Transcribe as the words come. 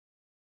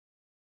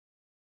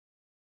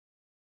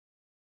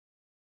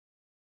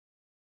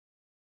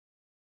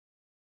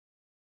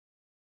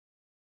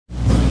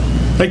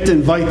I'd like to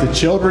invite the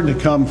children to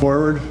come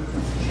forward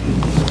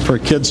for a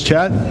kids'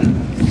 chat.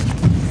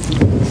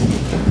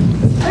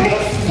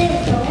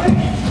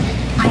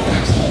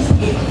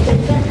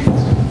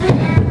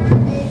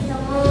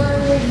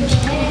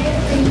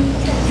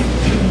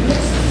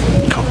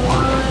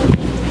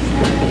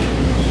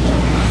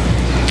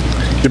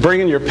 You're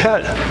bringing your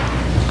pet.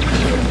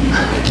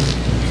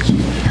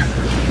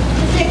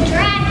 It's a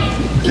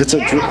dragon. It's a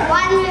dragon. You're the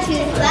one with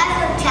his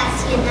leather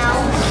test, you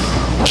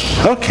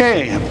know.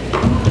 Okay.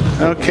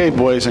 Okay,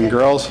 boys and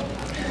girls.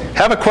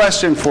 Have a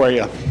question for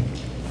you.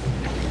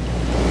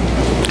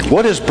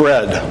 What is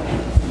bread?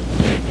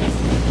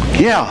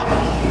 Yeah.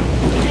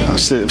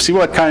 Let's see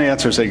what kind of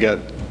answers they get.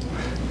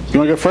 You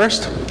want to go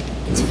first?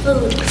 It's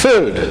food.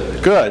 Food.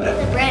 Good.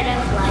 The bread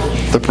of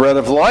life. The bread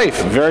of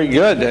life. Very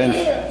good. And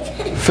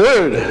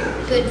food.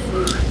 Good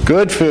food.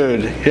 Good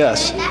food.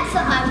 Yes. And that's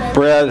what I meant.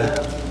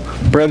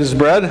 Bread. Bread is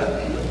bread?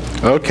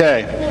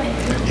 Okay.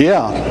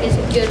 Yeah. Is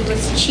it good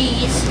with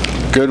cheese?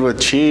 Good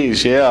with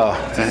cheese, yeah.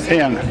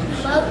 And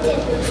Loved it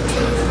with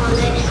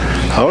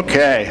cheese on it.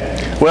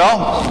 okay.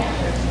 Well,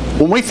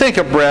 when we think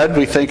of bread,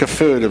 we think of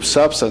food, of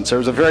substance.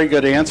 There's a very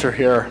good answer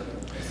here.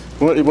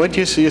 What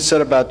you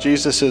said about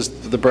Jesus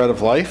is the bread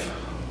of life?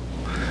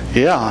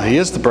 Yeah, he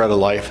is the bread of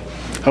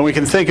life. And we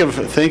can think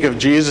of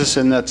Jesus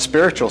in that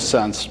spiritual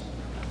sense.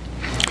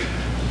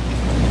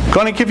 I'm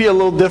going to give you a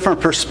little different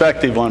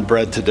perspective on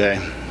bread today.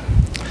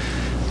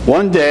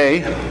 One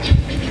day,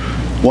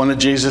 one of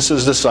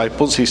Jesus'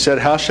 disciples, he said,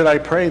 how should I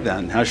pray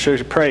then? How should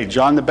I pray?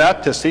 John the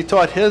Baptist, he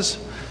taught his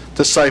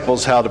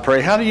disciples how to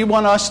pray. How do you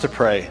want us to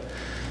pray?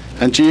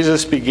 And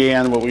Jesus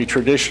began what we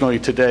traditionally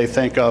today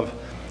think of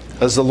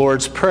as the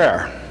Lord's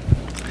Prayer.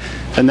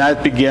 And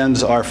that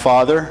begins, Our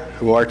Father,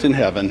 who art in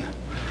heaven,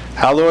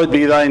 hallowed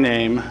be thy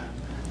name.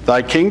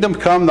 Thy kingdom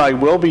come, thy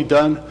will be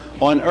done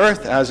on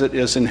earth as it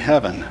is in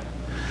heaven.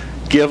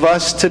 Give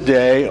us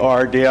today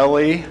our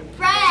daily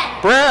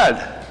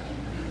bread.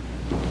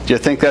 Do you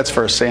think that's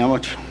for a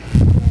sandwich?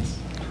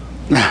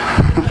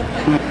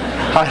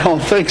 I don't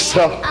think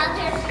so.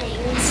 Other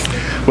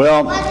things.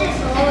 Well, What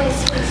is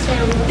always for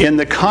sandwich? in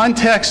the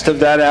context of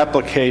that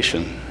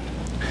application,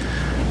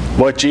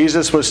 what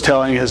Jesus was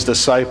telling his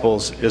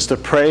disciples is to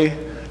pray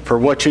for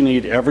what you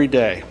need every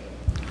day.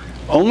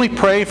 Only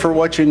pray for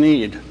what you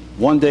need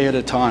one day at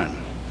a time.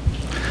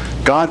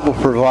 God will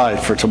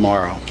provide for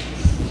tomorrow.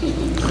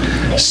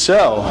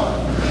 So,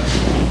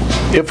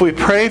 if we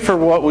pray for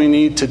what we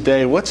need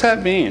today, what's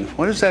that mean?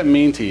 What does that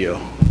mean to you?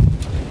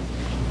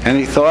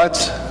 Any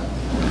thoughts?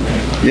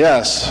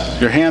 Yes,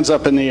 your hand's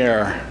up in the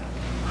air.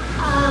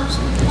 I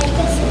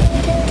guess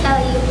I could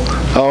tell you.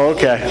 Oh,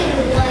 okay.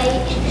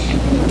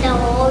 Wait until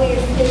all your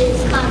food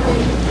is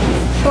coming.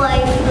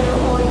 Pray for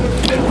all your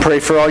food. Pray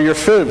for all your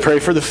food. Pray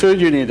for the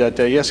food you need that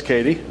day. Yes,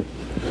 Katie?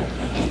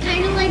 It's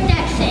kind of like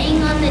that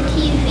saying on the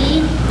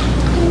TV.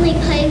 Only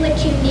pay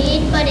what you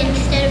need, but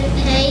instead of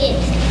pay,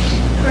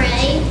 it's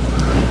pray.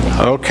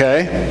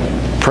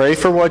 Okay. Pray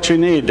for what you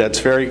need. That's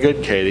very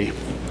good, Katie.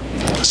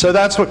 So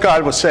that's what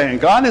God was saying.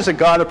 God is a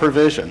God of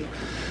provision.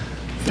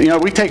 You know,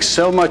 we take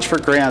so much for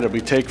granted.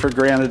 We take for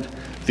granted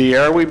the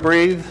air we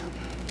breathe,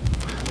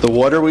 the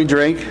water we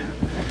drink.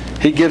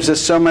 He gives us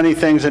so many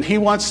things, and he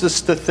wants us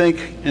to think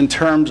in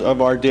terms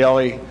of our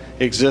daily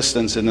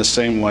existence in the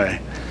same way.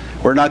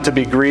 We're not to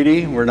be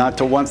greedy. We're not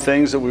to want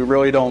things that we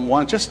really don't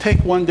want. Just take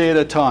one day at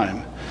a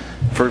time.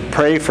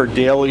 Pray for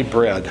daily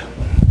bread.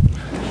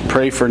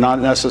 Pray for not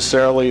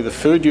necessarily the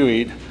food you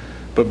eat,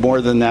 but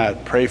more than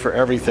that, pray for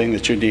everything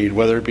that you need,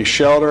 whether it be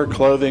shelter,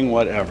 clothing,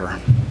 whatever.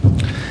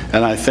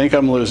 And I think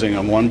I'm losing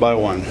them one by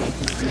one.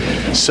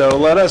 So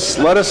let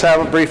us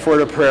have a brief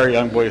word of prayer,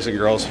 young boys and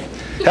girls.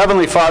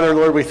 Heavenly Father,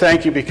 Lord, we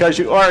thank you because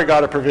you are a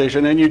God of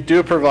provision and you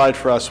do provide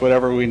for us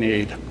whatever we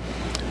need.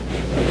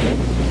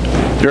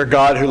 You're a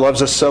God who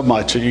loves us so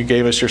much, and you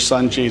gave us your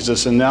Son,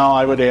 Jesus. And now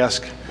I would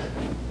ask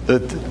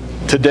that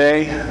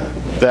today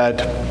that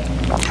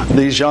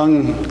these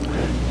young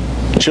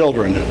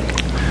children,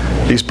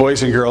 these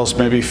boys and girls,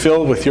 may be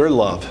filled with your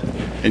love.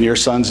 In your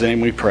Son's name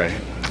we pray.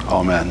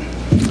 Amen.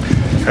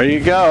 There you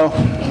go.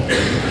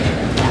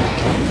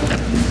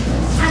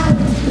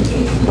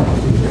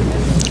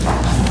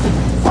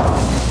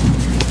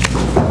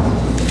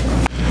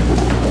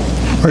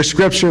 Our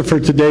scripture for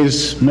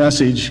today's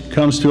message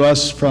comes to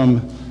us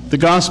from the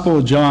Gospel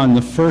of John,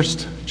 the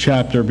first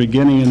chapter,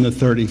 beginning in the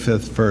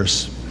 35th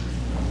verse.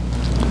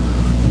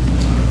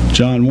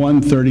 John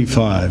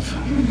 1:35.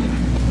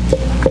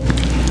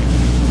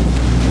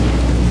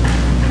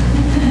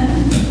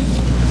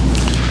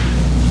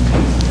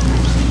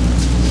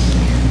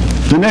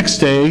 The next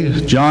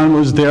day, John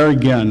was there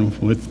again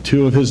with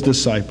two of his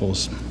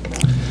disciples.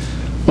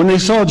 When they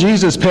saw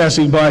Jesus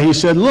passing by, he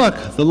said,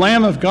 "Look, the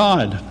Lamb of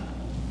God."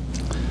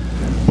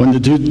 When the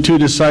two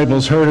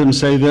disciples heard him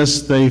say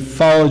this, they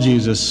followed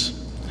Jesus.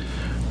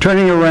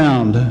 Turning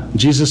around,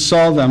 Jesus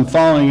saw them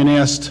following and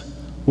asked,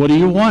 "What do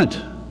you want?"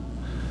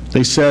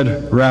 They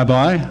said,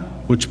 "Rabbi,"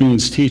 which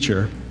means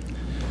teacher,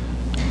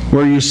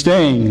 "where are you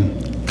staying?"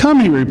 "Come,"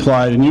 he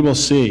replied, "and you will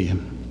see."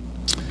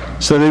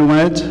 So they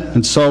went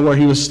and saw where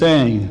he was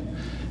staying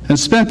and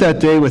spent that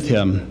day with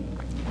him.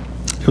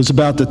 It was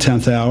about the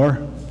 10th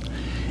hour.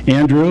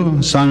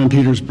 Andrew, Simon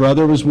Peter's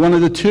brother, was one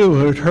of the two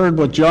who had heard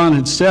what John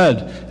had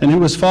said and who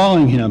was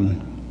following him.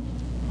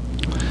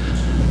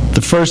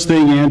 The first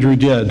thing Andrew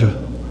did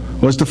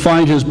was to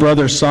find his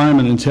brother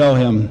Simon and tell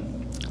him,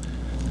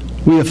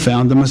 "We have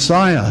found the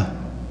Messiah,"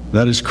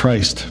 that is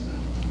Christ.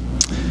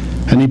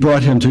 And he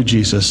brought him to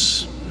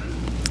Jesus.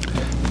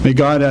 May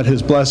God add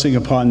his blessing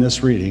upon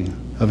this reading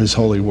of his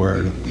holy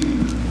word.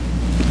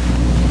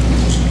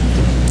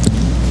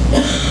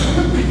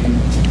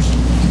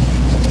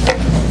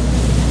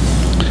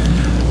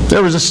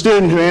 There was a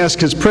student who asked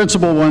his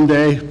principal one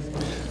day,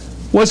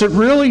 was it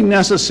really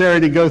necessary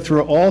to go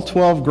through all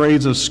 12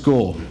 grades of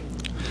school?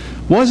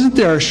 Wasn't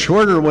there a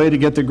shorter way to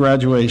get to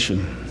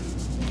graduation?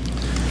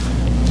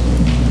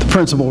 The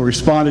principal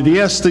responded.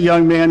 He asked the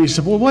young man, he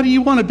said, well, what do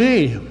you want to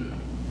be?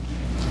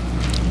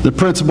 The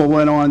principal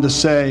went on to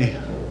say,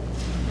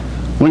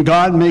 when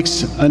God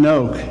makes an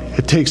oak,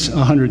 it takes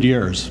 100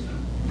 years.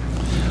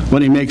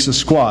 When he makes a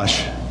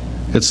squash,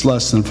 it's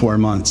less than 4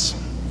 months.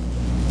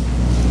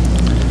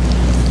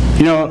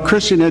 You know,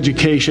 Christian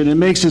education, it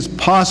makes it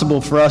possible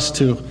for us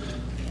to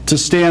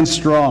stand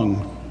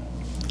strong,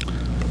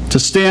 to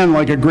stand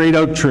like a great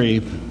oak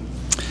tree.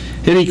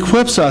 It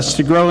equips us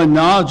to grow in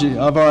knowledge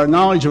of our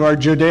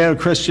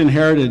Judeo-Christian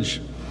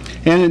heritage,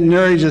 and it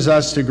nourishes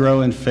us to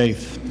grow in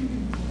faith.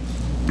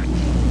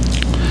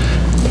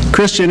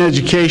 Christian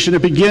education,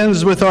 it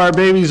begins with Our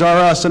Babies Are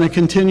Us, and it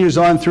continues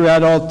on through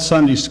adult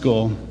Sunday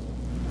school.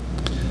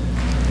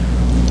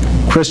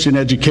 Christian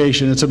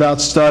education, it's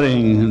about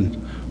studying and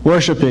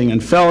worshiping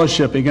and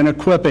fellowshipping and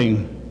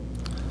equipping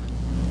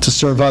to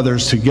serve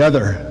others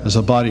together as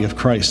a body of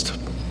Christ.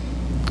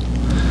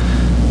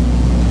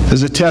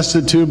 As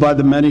attested to by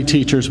the many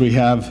teachers we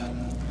have,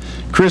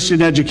 Christian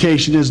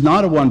education is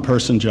not a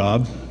one-person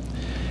job.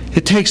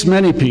 It takes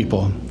many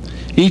people,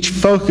 each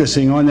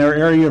focusing on their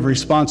area of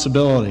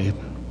responsibility.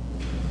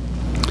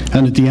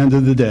 And at the end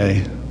of the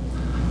day,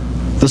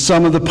 the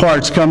sum of the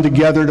parts come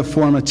together to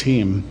form a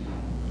team.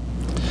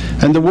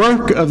 And the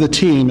work of the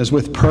team is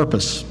with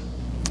purpose.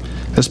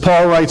 As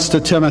Paul writes to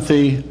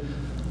Timothy,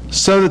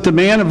 so that the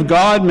man of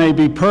God may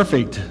be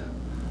perfect,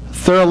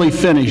 thoroughly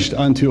finished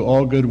unto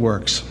all good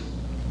works.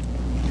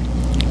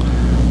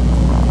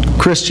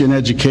 Christian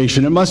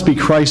education, it must be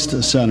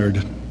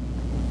Christ-centered.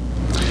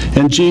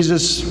 And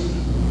Jesus,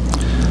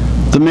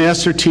 the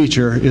master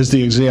teacher, is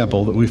the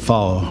example that we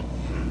follow.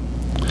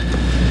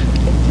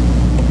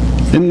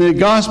 In the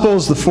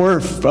Gospels, the four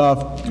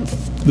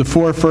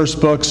first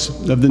books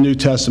of the New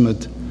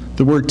Testament,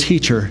 the word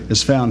teacher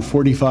is found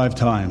 45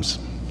 times.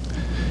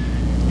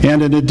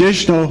 And an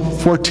additional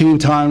 14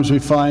 times we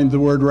find the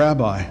word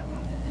rabbi,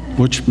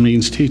 which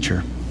means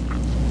teacher.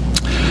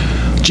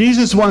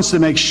 Jesus wants to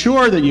make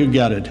sure that you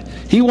get it.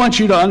 He wants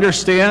you to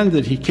understand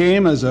that he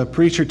came as a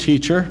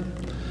preacher-teacher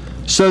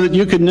so that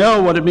you can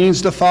know what it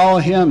means to follow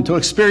him, to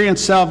experience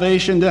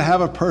salvation, to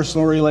have a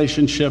personal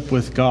relationship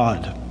with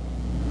God.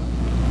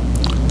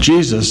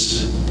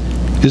 Jesus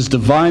is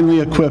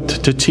divinely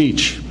equipped to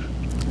teach.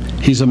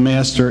 He's a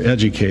master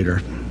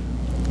educator.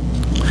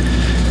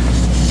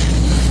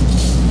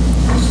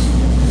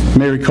 You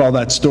may recall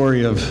that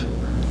story of,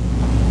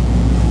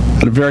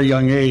 at a very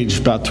young age,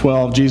 about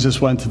 12, Jesus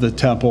went to the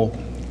temple.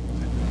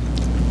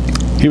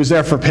 He was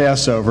there for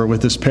Passover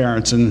with his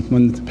parents, and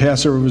when the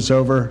Passover was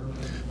over,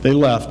 they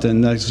left.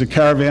 And as the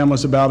caravan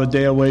was about a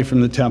day away from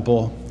the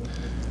temple,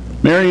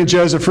 Mary and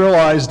Joseph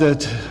realized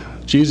that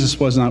Jesus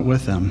was not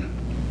with them.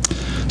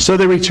 So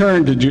they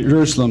returned to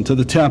Jerusalem, to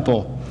the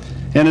temple.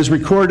 And as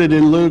recorded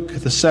in Luke,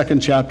 the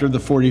 2nd chapter, the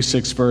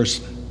 46th verse,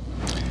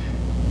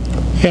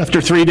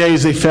 after 3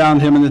 days they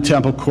found him in the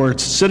temple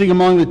courts, sitting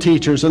among the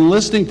teachers and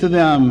listening to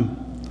them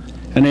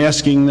and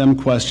asking them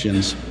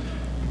questions.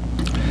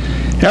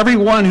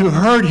 Everyone who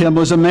heard him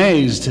was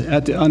amazed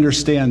at the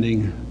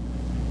understanding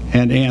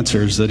and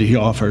answers that he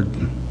offered.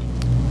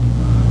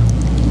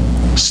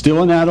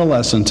 Still an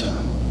adolescent,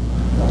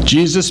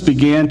 Jesus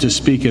began to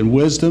speak in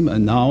wisdom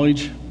and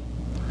knowledge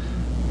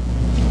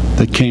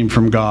that came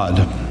from God.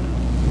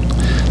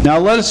 Now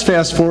let us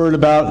fast forward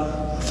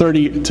about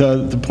 30 to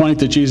the point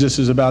that Jesus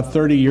is about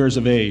 30 years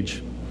of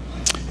age.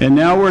 And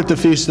now we're at the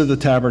Feast of the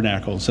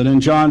Tabernacles. And in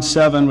John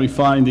 7 we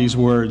find these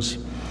words.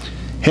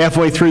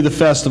 Halfway through the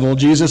festival,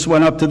 Jesus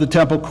went up to the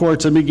temple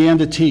courts and began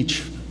to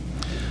teach.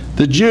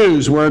 The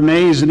Jews were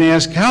amazed and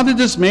asked, how did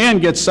this man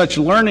get such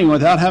learning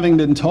without having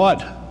been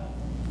taught?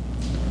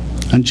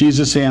 And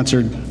Jesus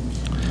answered,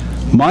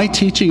 my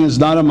teaching is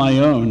not of my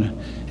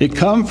own. It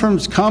comes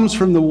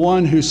from the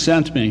one who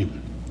sent me.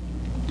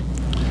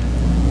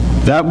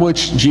 That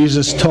which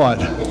Jesus taught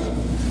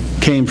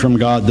came from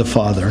God the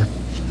Father.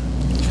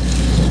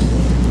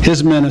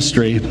 His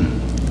ministry,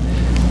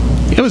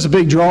 it was a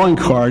big drawing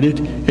card.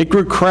 It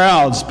grew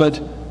crowds, but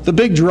the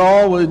big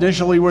draw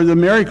initially were the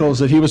miracles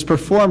that he was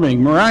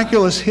performing,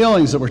 miraculous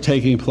healings that were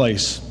taking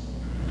place.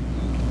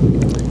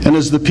 And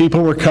as the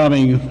people were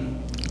coming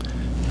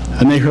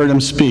and they heard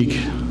him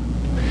speak,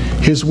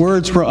 His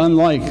words were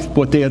unlike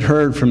what they had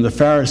heard from the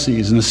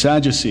Pharisees and the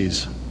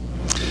Sadducees.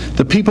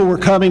 The people were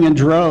coming in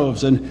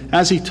droves, and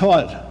as he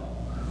taught,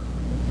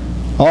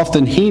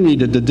 often he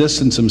needed to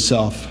distance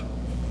himself.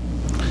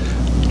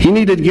 He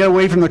needed to get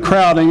away from the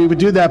crowd, and he would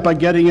do that by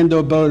getting into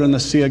a boat on the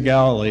Sea of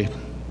Galilee.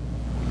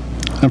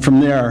 And from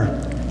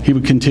there, he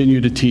would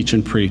continue to teach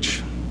and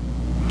preach.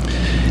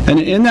 And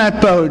in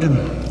that boat,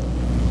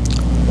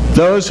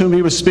 those whom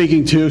he was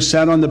speaking to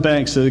sat on the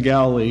banks of the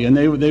Galilee, and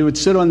they would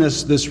sit on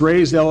this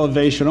raised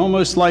elevation,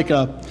 almost like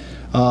a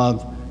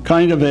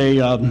kind of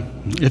a,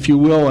 if you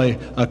will,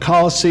 a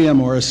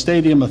coliseum or a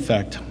stadium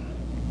effect,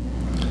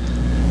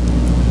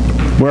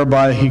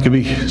 whereby he could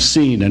be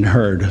seen and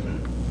heard.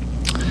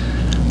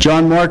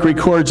 John Mark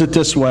records it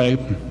this way.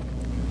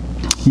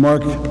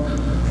 Mark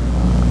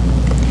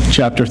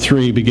chapter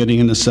 3, beginning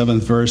in the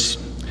 7th verse.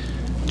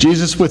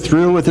 Jesus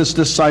withdrew with his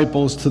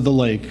disciples to the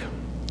lake,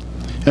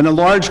 and a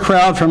large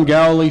crowd from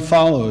Galilee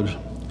followed.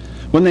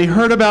 When they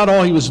heard about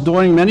all he was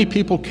doing, many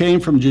people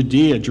came from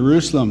Judea,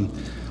 Jerusalem,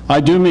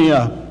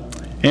 Idumea,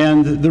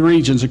 and the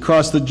regions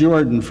across the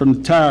Jordan,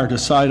 from Tyre to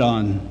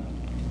Sidon.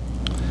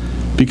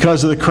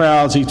 Because of the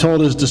crowds, he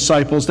told his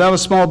disciples to have a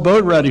small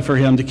boat ready for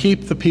him to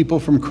keep the people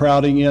from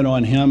crowding in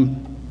on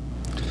him,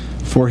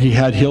 for he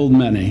had healed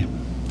many,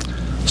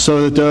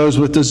 so that those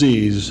with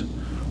disease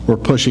were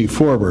pushing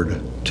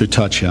forward to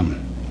touch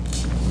him.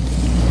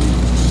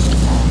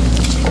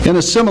 In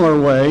a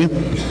similar way,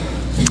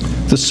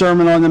 the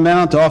Sermon on the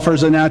Mount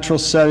offers a natural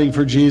setting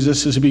for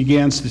Jesus as he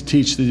begins to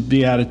teach the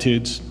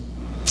Beatitudes.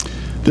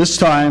 This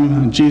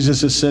time,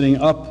 Jesus is sitting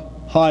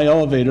up high,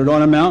 elevated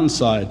on a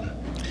mountainside.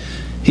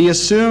 He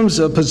assumes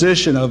a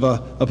position of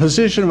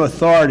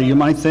authority. You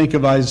might think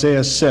of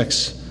Isaiah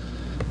 6.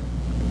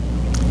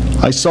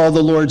 I saw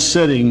the Lord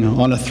sitting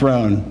on a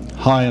throne,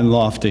 high and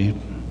lofty.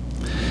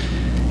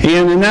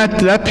 And in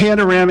that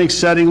panoramic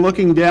setting,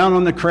 looking down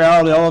on the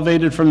crowd,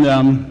 elevated from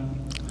them,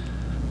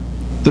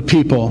 the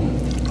people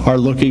are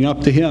looking up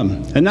to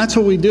him. And that's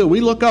what we do.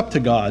 We look up to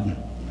God.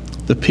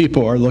 The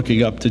people are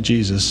looking up to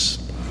Jesus.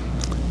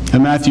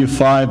 And Matthew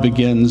 5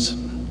 begins,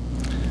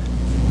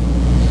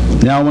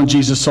 now when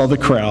Jesus saw the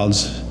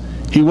crowds,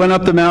 he went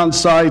up the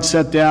mountainside,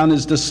 sat down,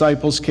 his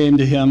disciples came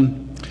to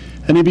him,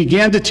 and he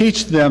began to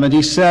teach them, and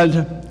he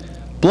said,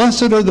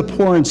 blessed are the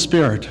poor in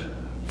spirit,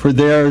 for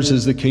theirs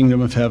is the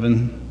kingdom of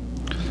heaven.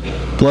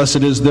 Blessed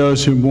is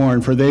those who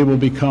mourn, for they will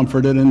be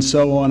comforted, and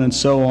so on,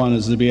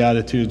 as the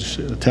Beatitudes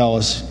tell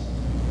us.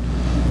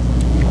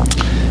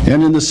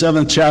 And in the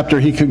 7th chapter,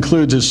 he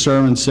concludes his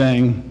sermon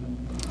saying,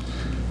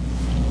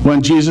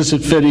 when Jesus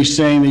had finished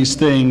saying these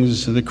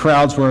things, the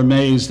crowds were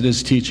amazed at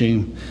his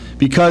teaching,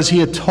 because he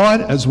had taught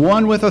as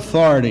one with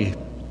authority,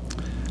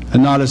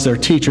 and not as their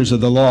teachers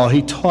of the law.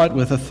 He taught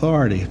with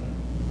authority.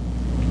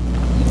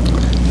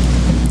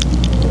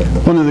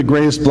 One of the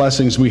greatest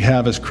blessings we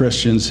have as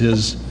Christians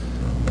is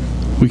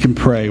we can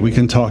pray, we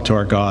can talk to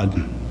our God.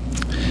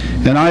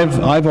 And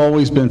I've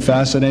always been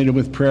fascinated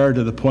with prayer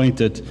to the point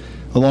that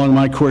along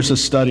my course of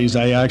studies,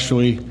 I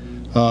actually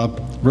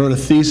wrote a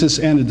thesis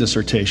and a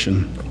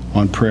dissertation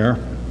on prayer.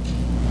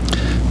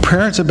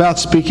 Prayer is about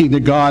speaking to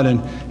God,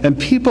 and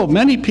people,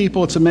 many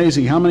people, it's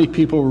amazing how many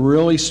people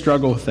really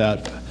struggle with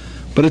that.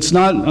 But it's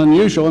not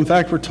unusual. In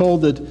fact, we're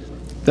told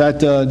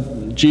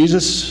that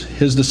Jesus,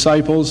 his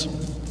disciples,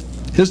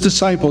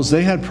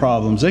 they had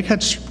problems. They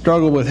had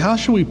struggled with, how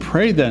should we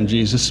pray then,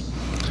 Jesus?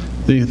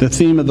 The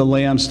theme of the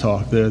Lamb's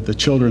Talk, the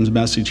children's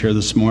message here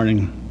this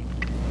morning.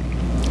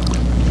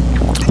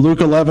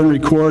 Luke 11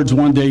 records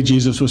one day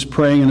Jesus was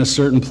praying in a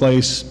certain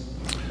place.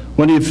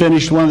 When he had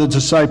finished, one of the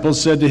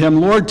disciples said to him,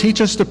 Lord, teach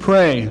us to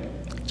pray,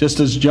 just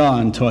as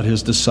John taught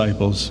his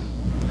disciples.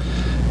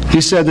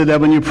 He said to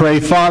them, when you pray,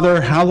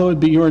 Father, hallowed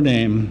be your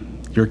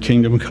name, your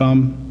kingdom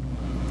come.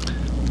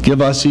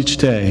 Give us each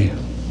day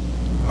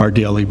our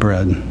daily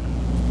bread.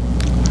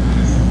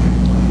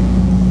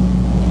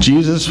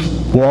 Jesus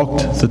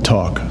walked the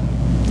talk.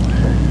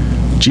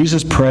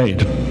 Jesus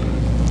prayed.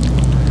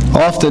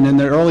 Often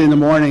early in the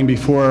morning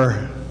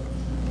before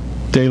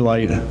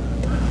daylight,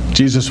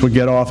 Jesus would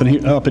get off and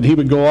he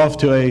would go off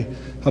to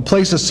a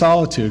place of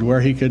solitude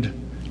where he could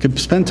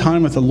spend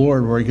time with the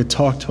Lord, where he could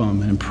talk to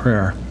him in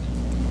prayer.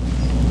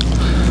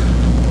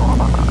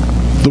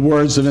 The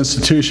words of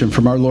institution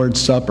from our Lord's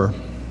Supper.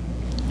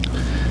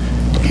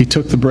 He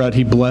took the bread,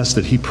 he blessed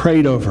it, he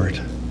prayed over it,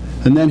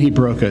 and then he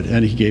broke it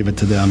and he gave it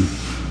to them.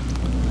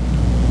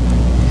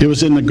 It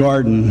was in the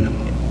garden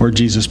where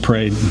Jesus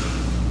prayed.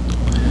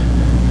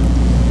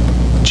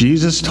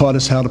 Jesus taught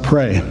us how to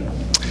pray,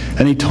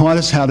 and he taught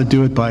us how to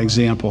do it by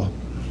example.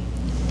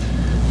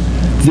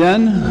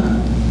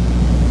 Then,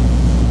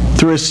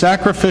 through his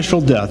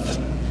sacrificial death,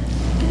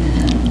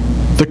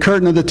 the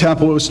curtain of the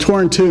temple was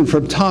torn to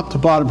from top to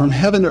bottom, from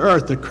heaven to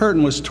earth. The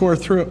curtain was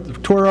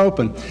tore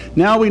open.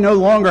 Now we no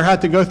longer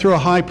had to go through a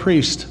high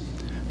priest.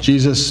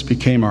 Jesus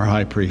became our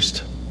high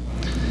priest.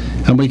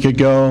 And we could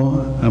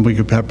go and we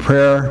could have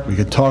prayer. We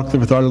could talk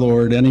with our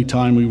Lord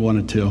anytime we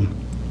wanted to.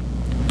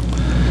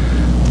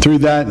 Through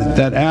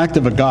that act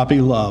of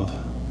agape love,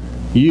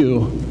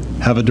 you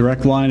have a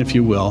direct line, if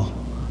you will,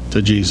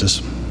 to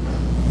Jesus.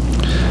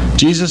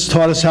 Jesus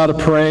taught us how to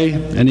pray,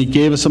 and he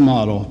gave us a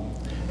model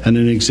and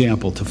an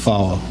example to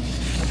follow.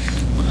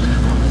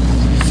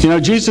 You know,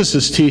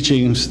 Jesus'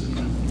 teachings,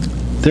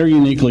 they're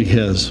uniquely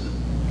his.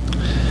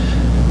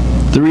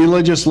 The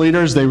religious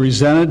leaders, they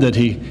resented that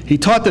he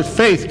taught that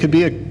faith could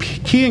be a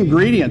key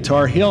ingredient to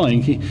our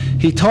healing.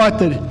 He taught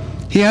that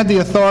he had the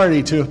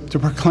authority to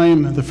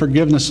proclaim the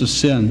forgiveness of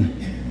sin.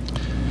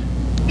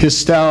 His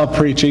style of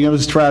preaching, it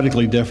was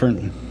radically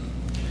different.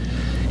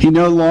 If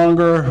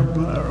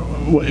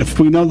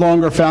we no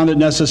longer found it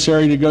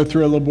necessary to go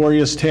through a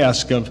laborious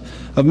task of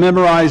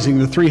memorizing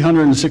the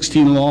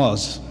 316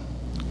 laws.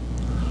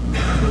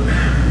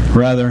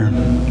 Rather,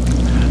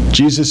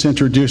 Jesus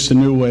introduced a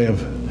new way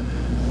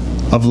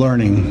of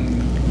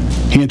learning.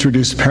 He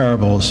introduced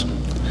parables.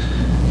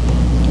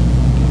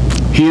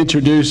 He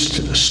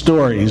introduced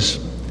stories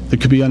that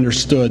could be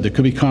understood, that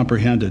could be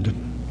comprehended.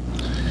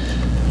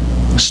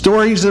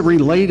 Stories that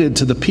related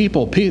to the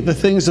people, the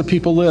things that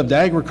people lived,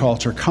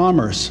 agriculture,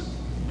 commerce.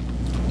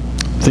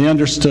 They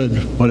understood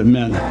what it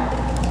meant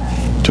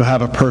to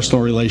have a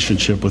personal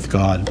relationship with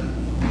God.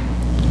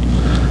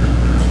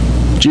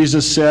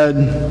 Jesus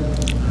said,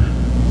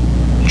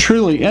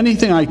 "Truly,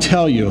 anything I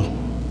tell you,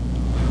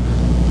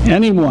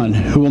 anyone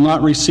who will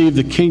not receive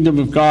the kingdom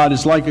of God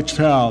is like a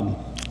child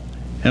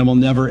and will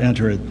never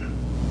enter it."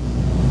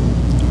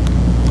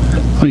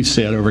 Let me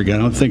say it over again.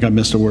 I don't think I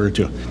missed a word or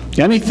two.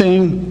 Anyone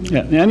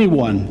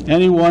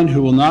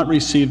who will not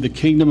receive the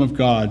kingdom of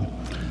God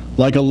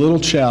like a little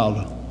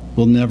child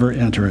will never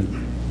enter it.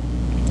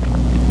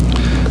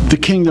 The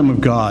kingdom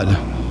of God.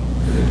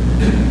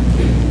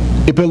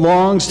 It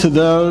belongs to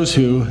those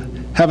who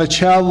have a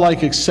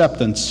childlike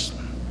acceptance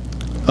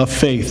of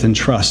faith and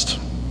trust.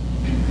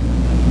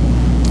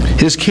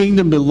 His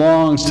kingdom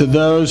belongs to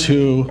those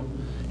who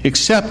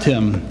accept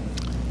him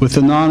with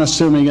the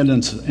non-assuming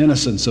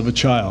innocence of a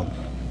child.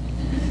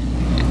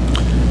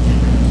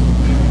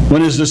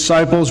 When his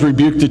disciples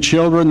rebuked the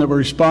children that were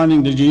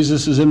responding to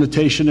Jesus'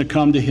 invitation to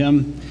come to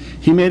him,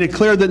 he made it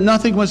clear that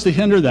nothing was to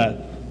hinder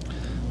that.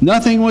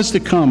 Nothing was to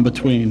come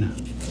between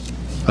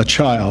a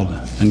child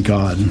and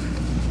God.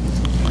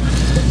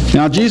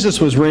 Now, Jesus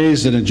was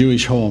raised in a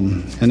Jewish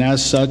home, and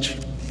as such,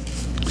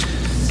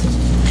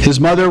 his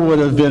mother would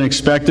have been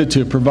expected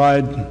to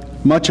provide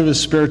much of his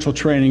spiritual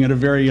training at a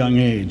very young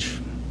age.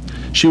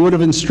 She would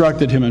have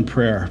instructed him in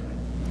prayer.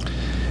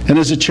 And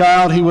as a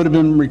child, he would have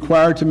been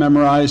required to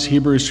memorize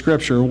Hebrew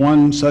scripture.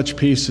 One such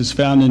piece is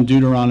found in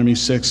Deuteronomy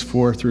 6,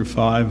 4 through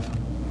 5.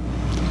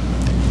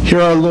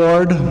 Hear our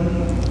Lord,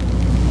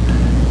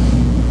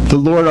 the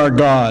Lord our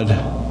God,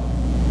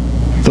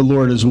 the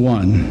Lord is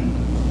one.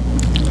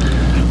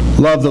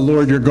 Love the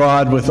Lord your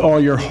God with all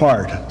your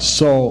heart,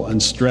 soul,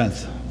 and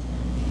strength.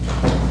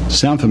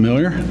 Sound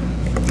familiar?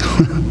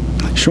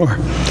 Sure.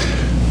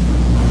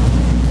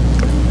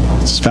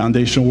 It's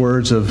foundational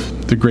words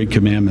of the Great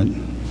Commandment.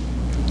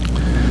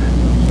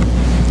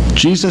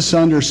 Jesus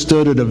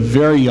understood at a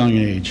very young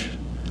age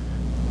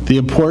the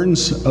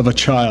importance of a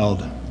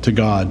child to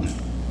God.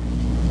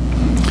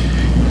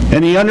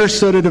 And he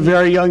understood at a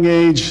very young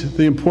age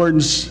the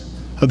importance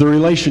of the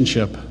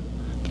relationship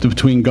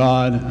between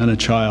God and a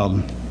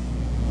child.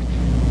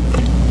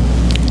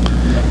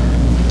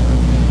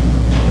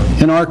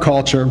 In our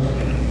culture,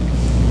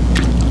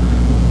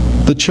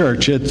 the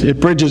church, it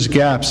bridges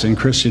gaps in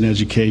Christian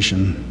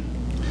education.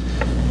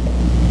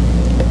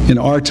 In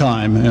our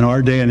time, in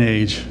our day and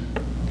age,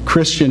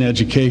 Christian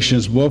education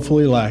is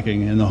woefully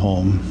lacking in the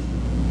home.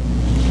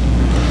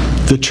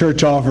 The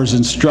church offers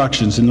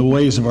instructions in the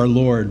ways of our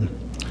Lord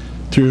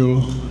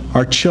through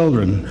our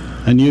children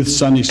and youth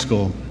Sunday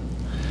school,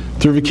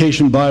 through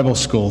Vacation Bible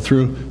School,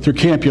 through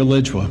Camp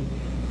Ulijwa.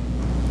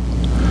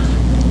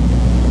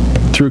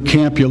 Through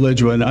Camp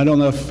Ulijwa, and I don't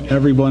know if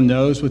everyone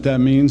knows what that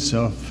means,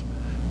 so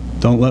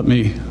don't let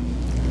me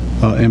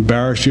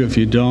embarrass you if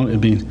you don't.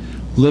 It means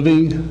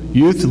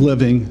youth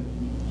living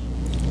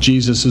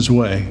Jesus'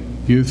 way.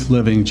 Youth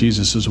living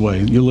Jesus'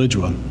 way,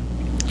 Ulijwa.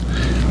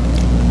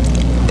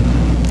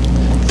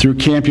 Through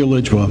Camp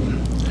Ulijwa,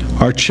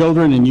 our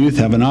children and youth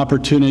have an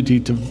opportunity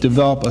to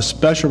develop a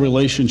special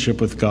relationship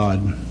with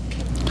God,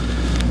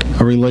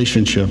 a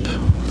relationship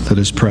that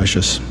is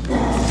precious.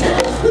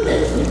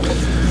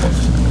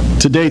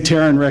 Today,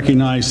 Taryn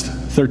recognized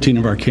 13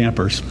 of our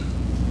campers.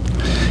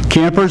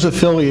 Campers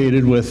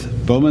affiliated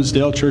with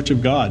Bowmansdale Church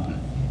of God.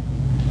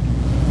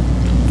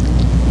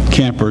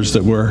 Campers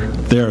that were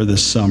there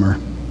this summer.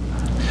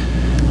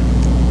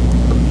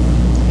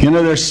 You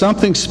know, there's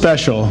something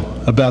special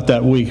about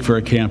that week for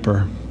a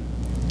camper.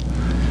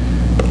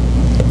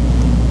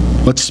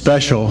 What's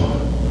special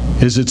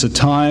is it's a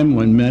time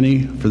when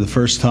many, for the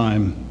first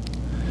time,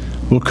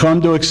 will come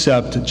to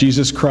accept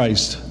Jesus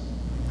Christ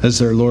as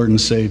their Lord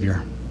and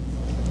Savior.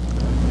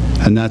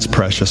 And that's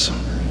precious.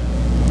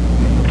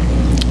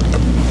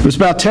 It was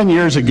about 10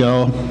 years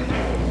ago,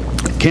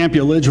 Camp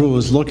Ulijwa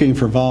was looking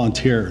for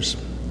volunteers.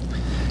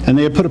 And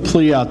they had put a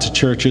plea out to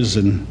churches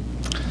and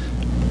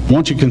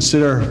won't you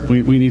consider,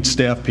 we need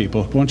staff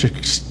people, won't you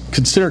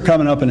consider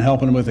coming up and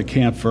helping them with a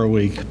camp for a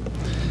week?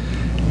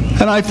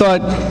 And I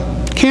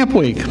thought, camp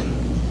week,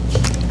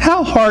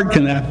 how hard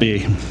can that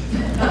be?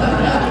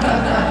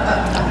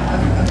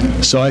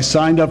 So I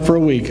signed up for a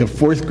week of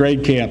 4th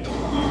grade camp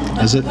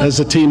as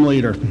a team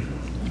leader.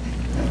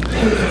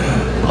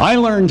 I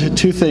learned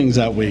 2 things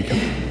that week.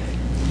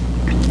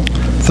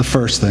 The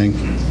first thing,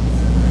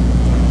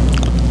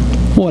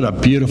 what a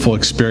beautiful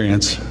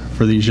experience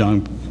for these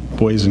young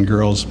boys and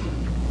girls.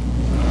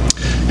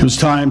 It was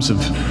times of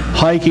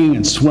hiking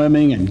and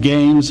swimming and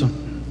games,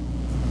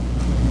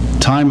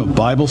 time of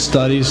Bible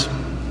studies.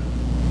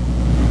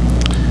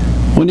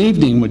 When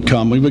evening would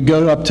come, we would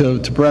go up to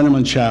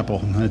Brenneman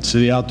Chapel. It's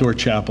the outdoor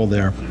chapel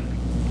there.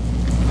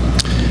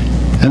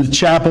 In the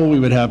chapel, we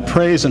would have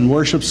praise and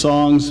worship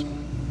songs.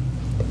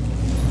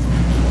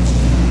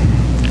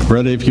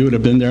 Ready, if you would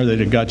have been there, they'd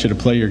have got you to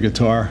play your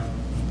guitar.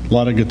 A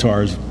lot of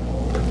guitars,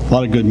 a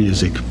lot of good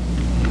music.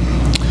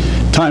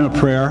 Time of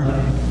prayer,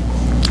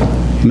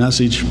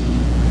 message.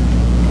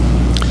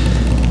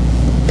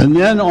 And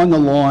then on the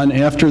lawn,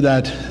 after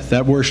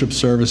that worship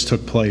service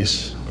took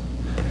place,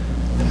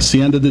 it's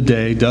the end of the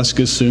day, dusk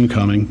is soon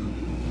coming.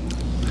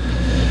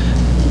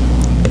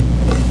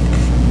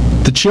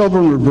 The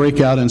children would break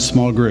out in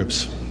small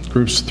groups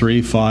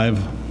 3, 5.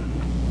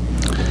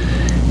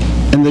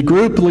 And the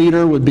group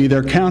leader would be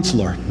their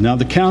counselor. Now,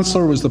 the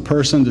counselor was the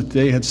person that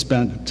they had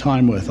spent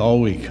time with all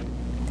week.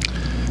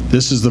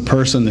 This is the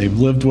person they've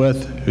lived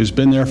with, who's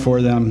been there for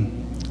them.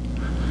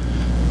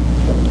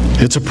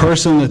 It's a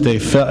person that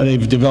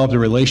they've developed a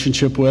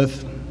relationship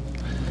with.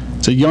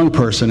 It's a young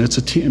person. It's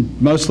a teen,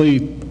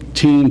 mostly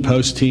teen,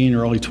 post-teen,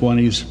 early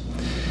 20s.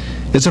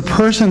 It's a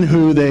person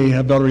who they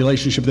have built a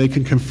relationship. They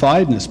can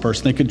confide in this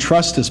person. They can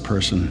trust this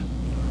person.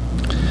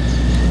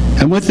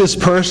 And with this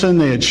person,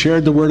 they had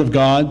shared the Word of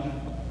God.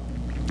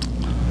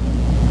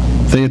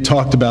 They had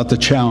talked about the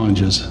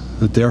challenges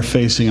that they're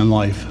facing in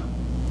life.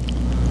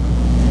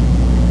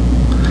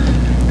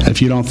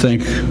 If you don't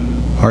think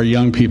our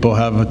young people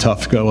have a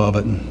tough go of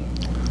it,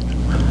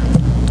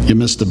 you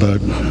missed the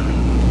boat.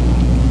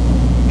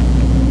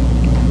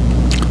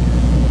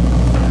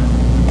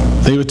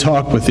 They would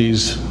talk with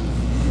these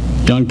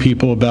young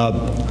people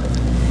about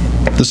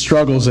the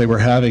struggles they were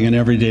having in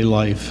everyday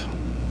life,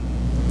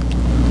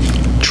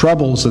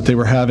 troubles that they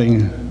were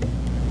having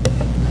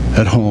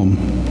at home.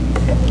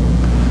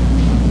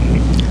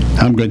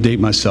 I'm going to date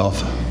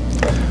myself.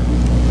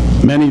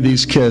 Many of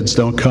these kids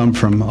don't come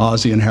from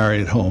Ozzie and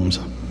Harriet homes.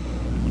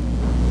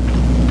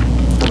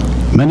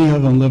 Many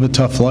of them live a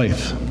tough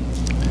life.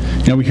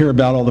 You know, we hear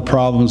about all the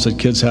problems that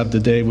kids have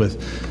today we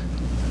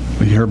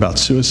hear about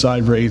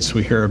suicide rates,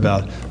 we hear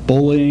about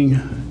bullying.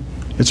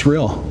 It's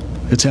real.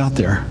 It's out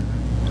there.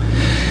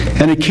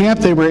 And at camp,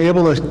 they were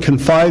able to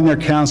confide in their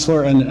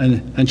counselor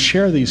and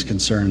share these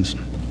concerns.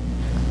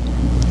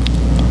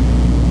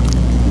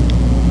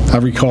 I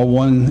recall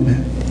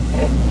one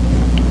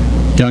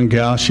young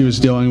gal, she was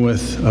dealing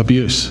with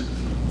abuse.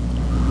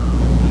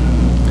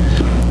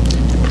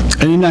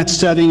 And in that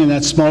setting, in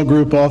that small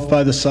group off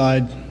by the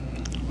side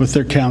with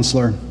their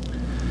counselor,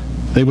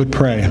 they would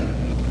pray.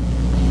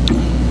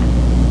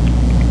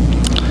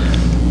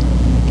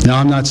 Now,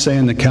 I'm not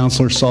saying the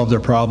counselors solve their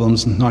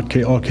problems. In not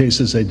all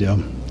cases they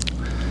do.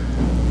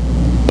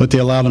 But they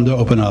allowed them to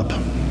open up.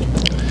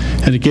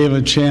 And it gave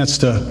a chance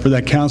for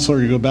that counselor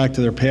to go back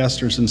to their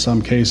pastors in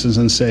some cases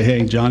and say,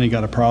 hey, Johnny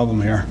got a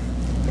problem here.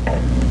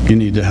 You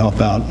need to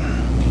help out.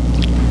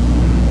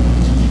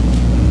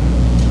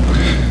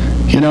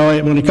 You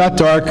know, when it got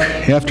dark,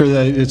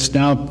 it's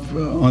now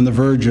on the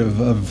verge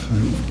of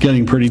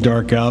getting pretty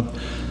dark out,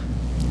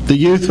 the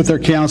youth with their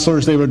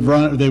counselors, they would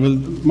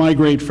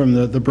migrate from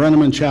the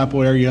Brenneman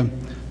Chapel area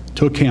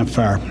to a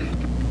campfire.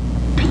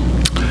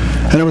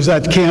 And it was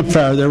at the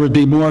campfire, there would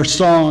be more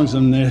songs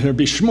and there'd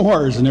be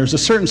s'mores, and there's a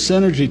certain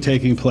synergy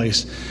taking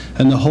place,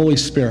 and the Holy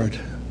Spirit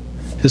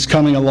is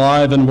coming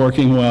alive and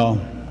working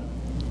well.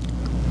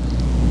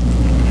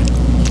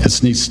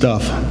 It's neat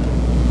stuff.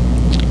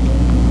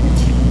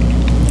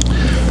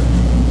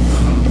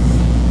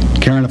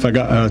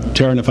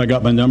 Taryn, if I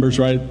got my numbers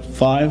right,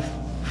 5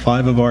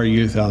 of our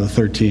youth out of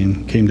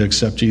 13 came to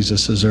accept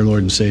Jesus as their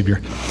Lord and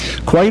Savior.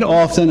 Quite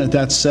often at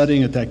that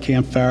setting, at that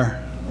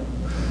campfire,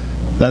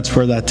 that's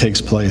where that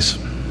takes place.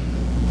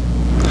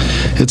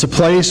 It's a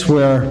place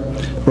where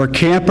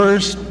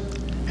campers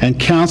and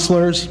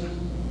counselors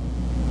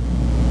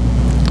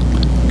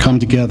come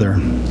together.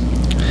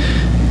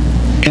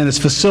 And it's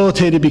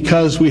facilitated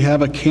because we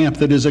have a camp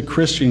that is a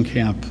Christian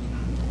camp.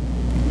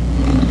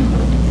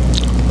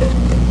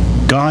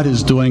 God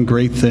is doing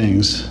great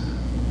things.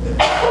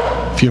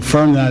 If you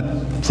affirm that,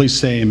 please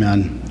say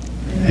amen.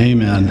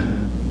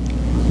 Amen.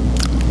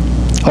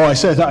 Oh,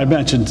 I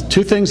mentioned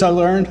 2 things I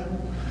learned.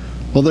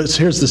 Well,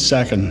 here's the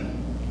second.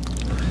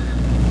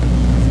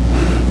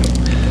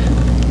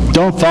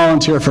 Don't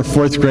volunteer for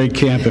 4th grade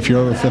camp if you're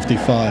over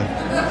 55.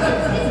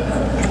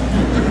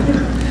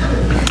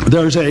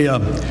 There's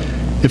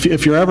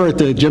If you're ever at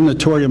the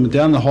gymnatorium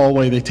down the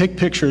hallway, they take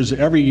pictures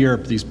every year,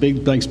 these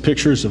big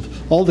pictures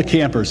of all the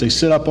campers. They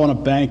sit up on a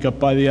bank up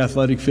by the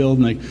athletic field,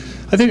 and I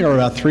think there are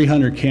about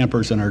 300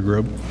 campers in our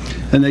group.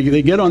 And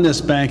they get on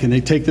this bank and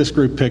they take this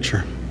group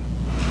picture.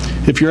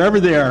 If you're ever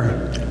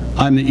there,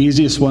 I'm the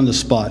easiest one to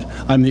spot.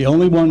 I'm the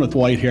only one with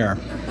white hair.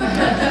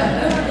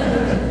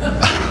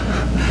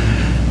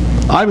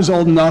 I was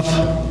old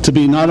enough to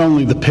be not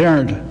only the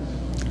parent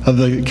of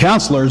the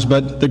counselors,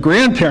 but the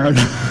grandparent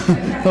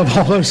of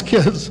all those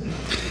kids.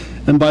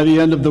 And by the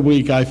end of the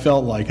week, I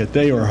felt like it.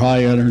 They were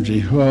high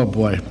energy. Oh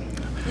boy.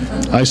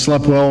 I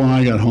slept well when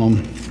I got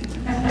home.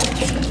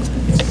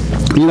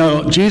 You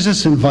know,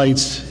 Jesus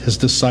invites his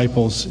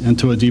disciples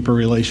into a deeper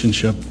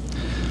relationship.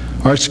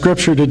 Our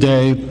scripture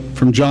today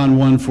from John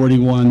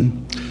 1:41.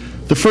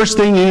 The first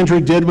thing Andrew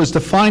did was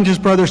to find his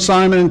brother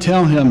Simon and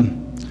tell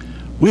him,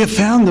 "We have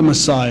found the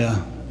Messiah,"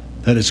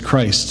 that is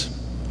Christ.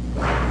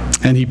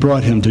 And he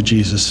brought him to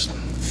Jesus.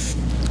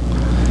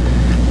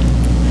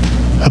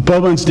 At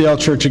Bowmansdale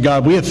Church of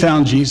God, we have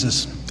found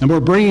Jesus, and we're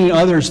bringing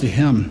others to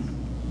him.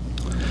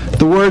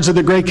 The words of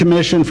the Great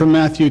Commission from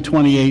Matthew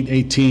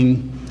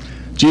 28:18.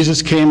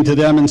 Jesus came to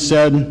them and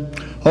said,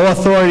 "All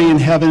authority in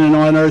heaven and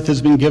on earth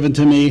has been given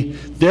to me.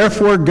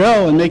 Therefore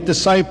go and make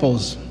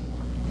disciples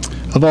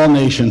of all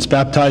nations,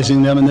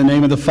 baptizing them in the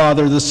name of the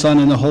Father, the Son,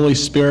 and the Holy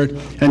Spirit,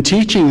 and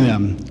teaching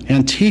them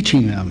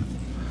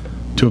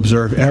to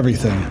observe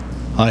everything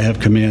I have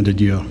commanded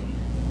you."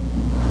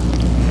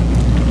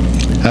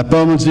 At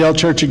Bowmansdale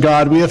Church of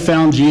God, we have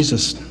found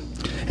Jesus,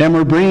 and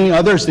we're bringing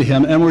others to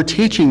him, and we're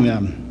teaching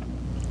them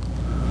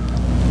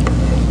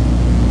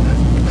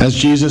as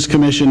Jesus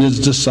commissioned his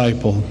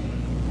disciples.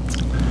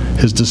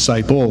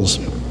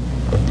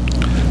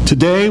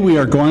 Today, we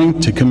are going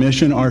to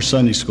commission our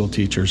Sunday school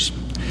teachers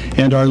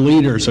and our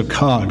leaders of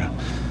COG,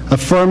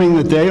 affirming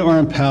that they are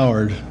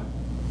empowered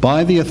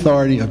by the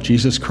authority of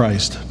Jesus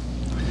Christ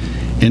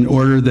in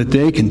order that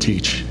they can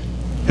teach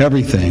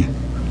everything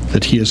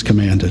that he has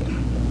commanded.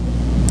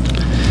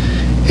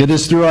 It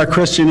is through our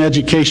Christian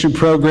education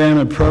program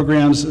and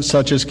programs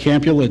such as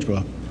Camp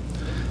Ulijwa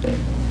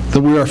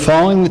that we are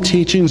following the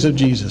teachings of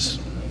Jesus.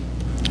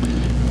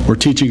 We're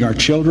teaching our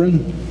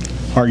children,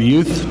 our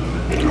youth,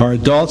 our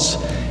adults,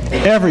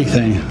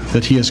 everything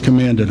that he has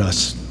commanded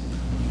us.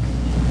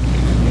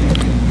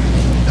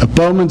 At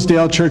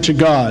Bowmansdale Church of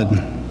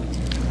God,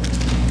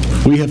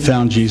 we have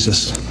found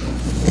Jesus,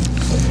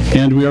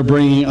 and we are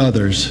bringing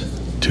others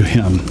to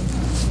him.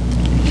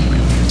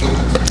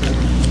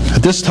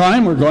 At this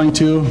time, we're going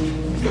to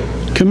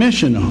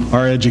commission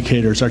our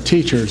educators, our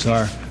teachers,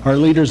 our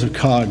leaders of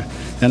COG,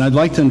 and I'd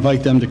like to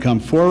invite them to come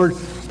forward.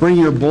 Bring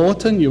your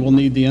bulletin. You will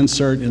need the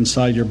insert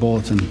inside your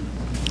bulletin.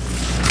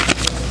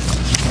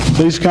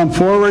 Please come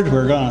forward.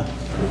 We're going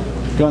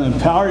to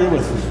empower you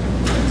with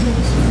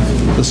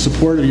the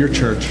support of your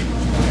church.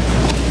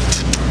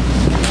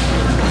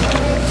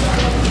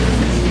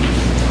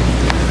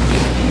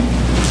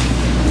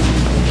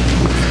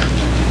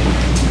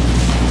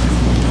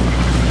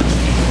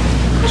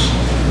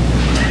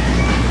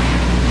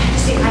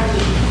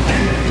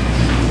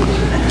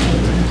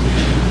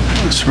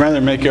 Rather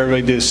than make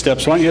everybody do the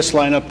steps, why don't you just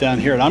line up down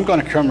here, and I'm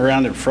going to come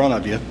around in front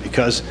of you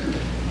because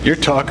you're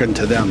talking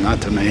to them,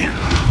 not to me.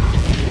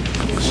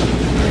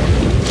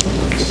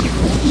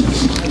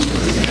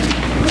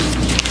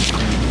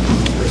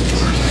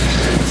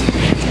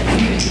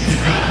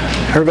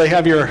 Everybody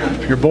have your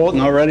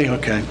bulletin already?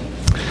 Okay.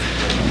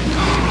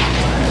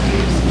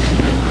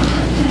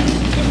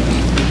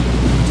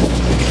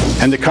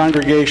 And the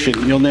congregation,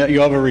 you'll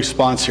have a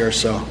response here,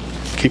 so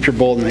keep your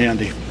bulletin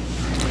handy.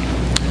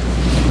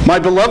 My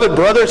beloved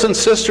brothers and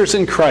sisters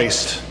in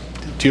Christ,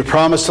 do you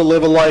promise to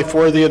live a life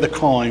worthy of the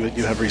calling that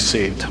you have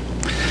received?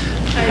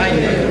 I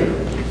do.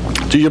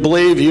 Do you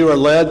believe you are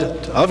led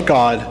of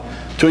God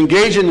to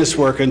engage in this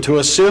work and to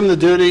assume the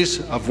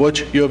duties of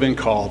which you have been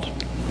called?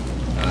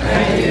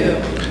 I do.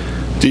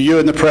 Do you,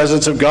 in the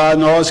presence of God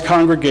and all his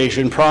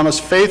congregation, promise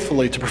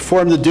faithfully to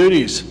perform the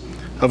duties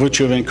of which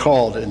you have been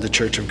called in the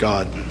Church of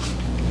God?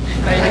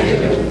 I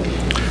do.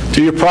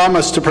 Do you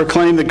promise to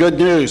proclaim the good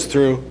news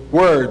through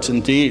words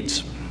and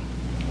deeds?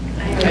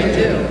 I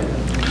do.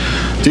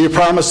 Do you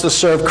promise to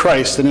serve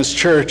Christ and his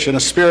church in a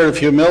spirit of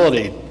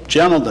humility,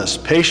 gentleness,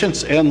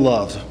 patience, and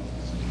love?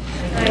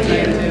 I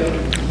do.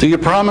 Do you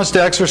promise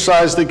to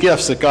exercise the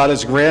gifts that God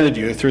has granted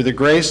you through his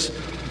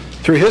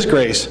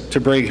grace, to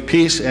bring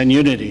peace and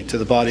unity to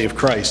the body of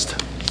Christ?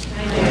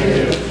 I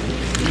do.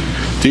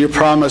 Do you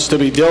promise to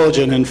be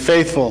diligent and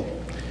faithful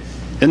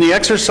in the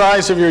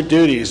exercise of your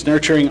duties,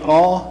 nurturing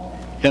all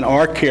in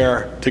our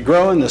care to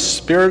grow in the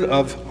spirit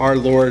of our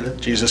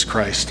Lord Jesus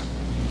Christ?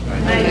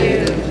 I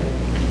do.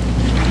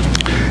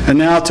 And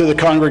now to the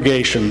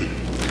congregation.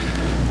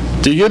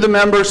 Do you, the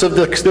members of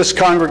this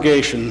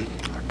congregation,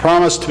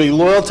 promise to be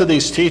loyal to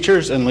these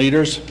teachers and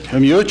leaders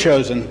whom you have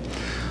chosen,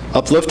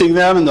 uplifting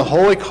them in the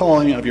holy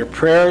calling of your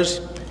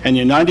prayers and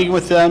uniting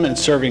with them in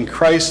serving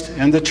Christ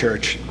and the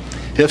church?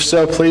 If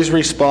so, please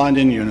respond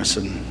in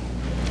unison.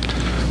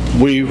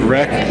 We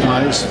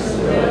recognize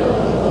the will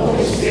of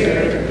the Holy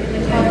Spirit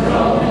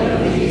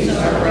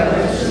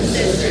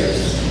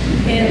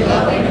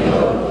loving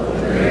hope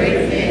of the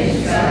great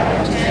things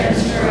God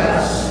intends for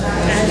us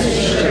as His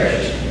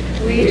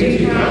church, we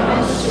do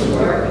promise to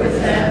work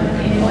with them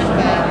in one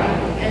body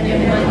and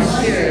in one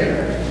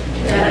spirit,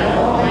 that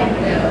all might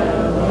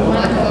know the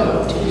one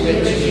hope to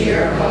which we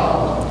are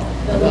called,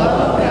 the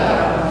love of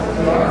God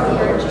through our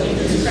Lord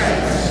Jesus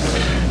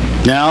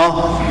Christ.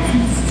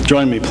 Now,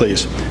 join me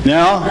please.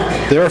 Now,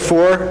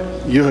 therefore,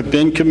 you have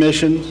been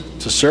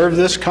commissioned to serve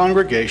this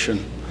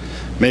congregation.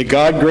 May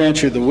God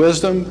grant you the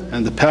wisdom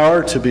and the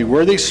power to be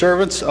worthy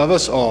servants of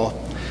us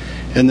all.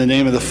 In the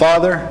name of the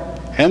Father,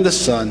 and the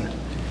Son,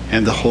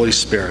 and the Holy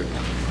Spirit.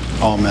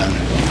 Amen.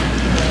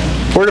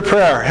 Word of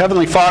prayer.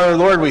 Heavenly Father,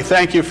 Lord, we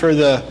thank you for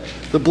the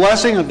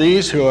blessing of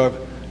these who have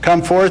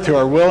come forth, who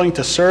are willing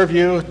to serve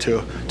you,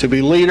 to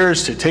be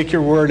leaders, to take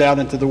your word out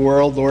into the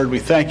world. Lord, we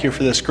thank you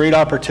for this great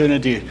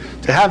opportunity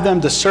to have them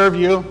to serve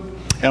you,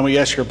 and we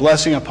ask your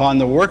blessing upon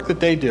the work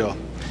that they do.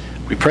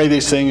 We pray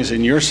these things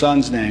in your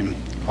Son's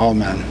name.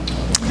 Amen.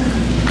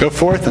 Go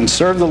forth and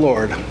serve the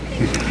Lord.